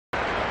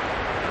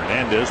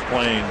Hernández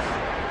playing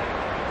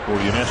for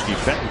Yuniesky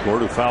Betancourt,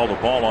 who fouled the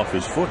ball off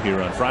his foot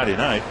here on Friday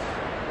night.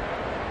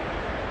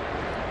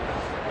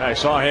 I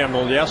saw him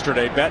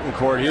yesterday.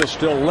 Betancourt, he is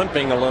still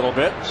limping a little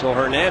bit, so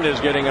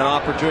Hernández getting an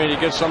opportunity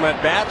to get some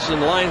at bats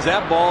and lines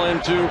that ball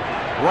into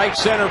right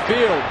center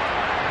field.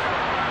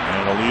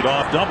 And a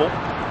leadoff double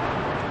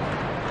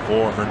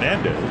for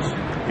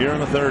Hernández here in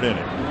the third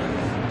inning.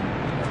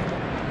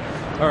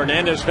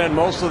 Hernández spent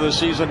most of the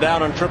season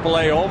down in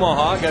AAA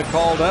Omaha, got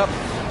called up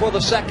for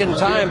the second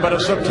time, but a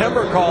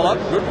September call up.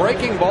 Good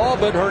breaking ball,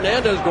 but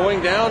Hernández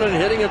going down and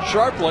hitting it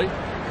sharply.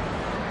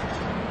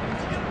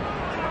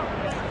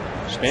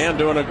 Span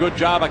doing a good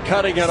job of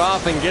cutting it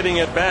off and getting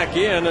it back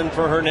in, and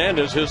for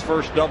Hernández, his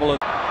first double.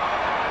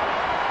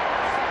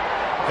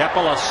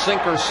 Keppel, a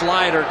sinker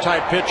slider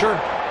type pitcher.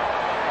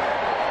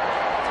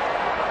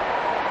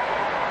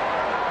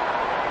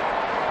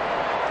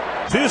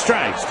 Two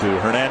strikes to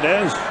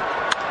Hernández.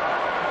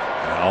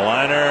 A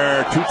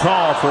liner too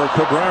tall for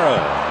Cabrera.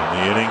 And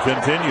the inning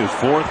continues.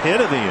 Fourth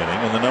hit of the inning,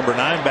 and the number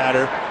 9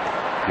 batter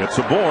gets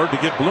aboard to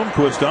get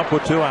Bloomquist up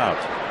with 2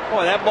 outs.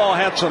 Boy, that ball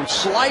had some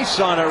slice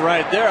on it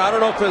right there. I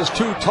don't know if it was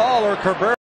too tall or Cabrera.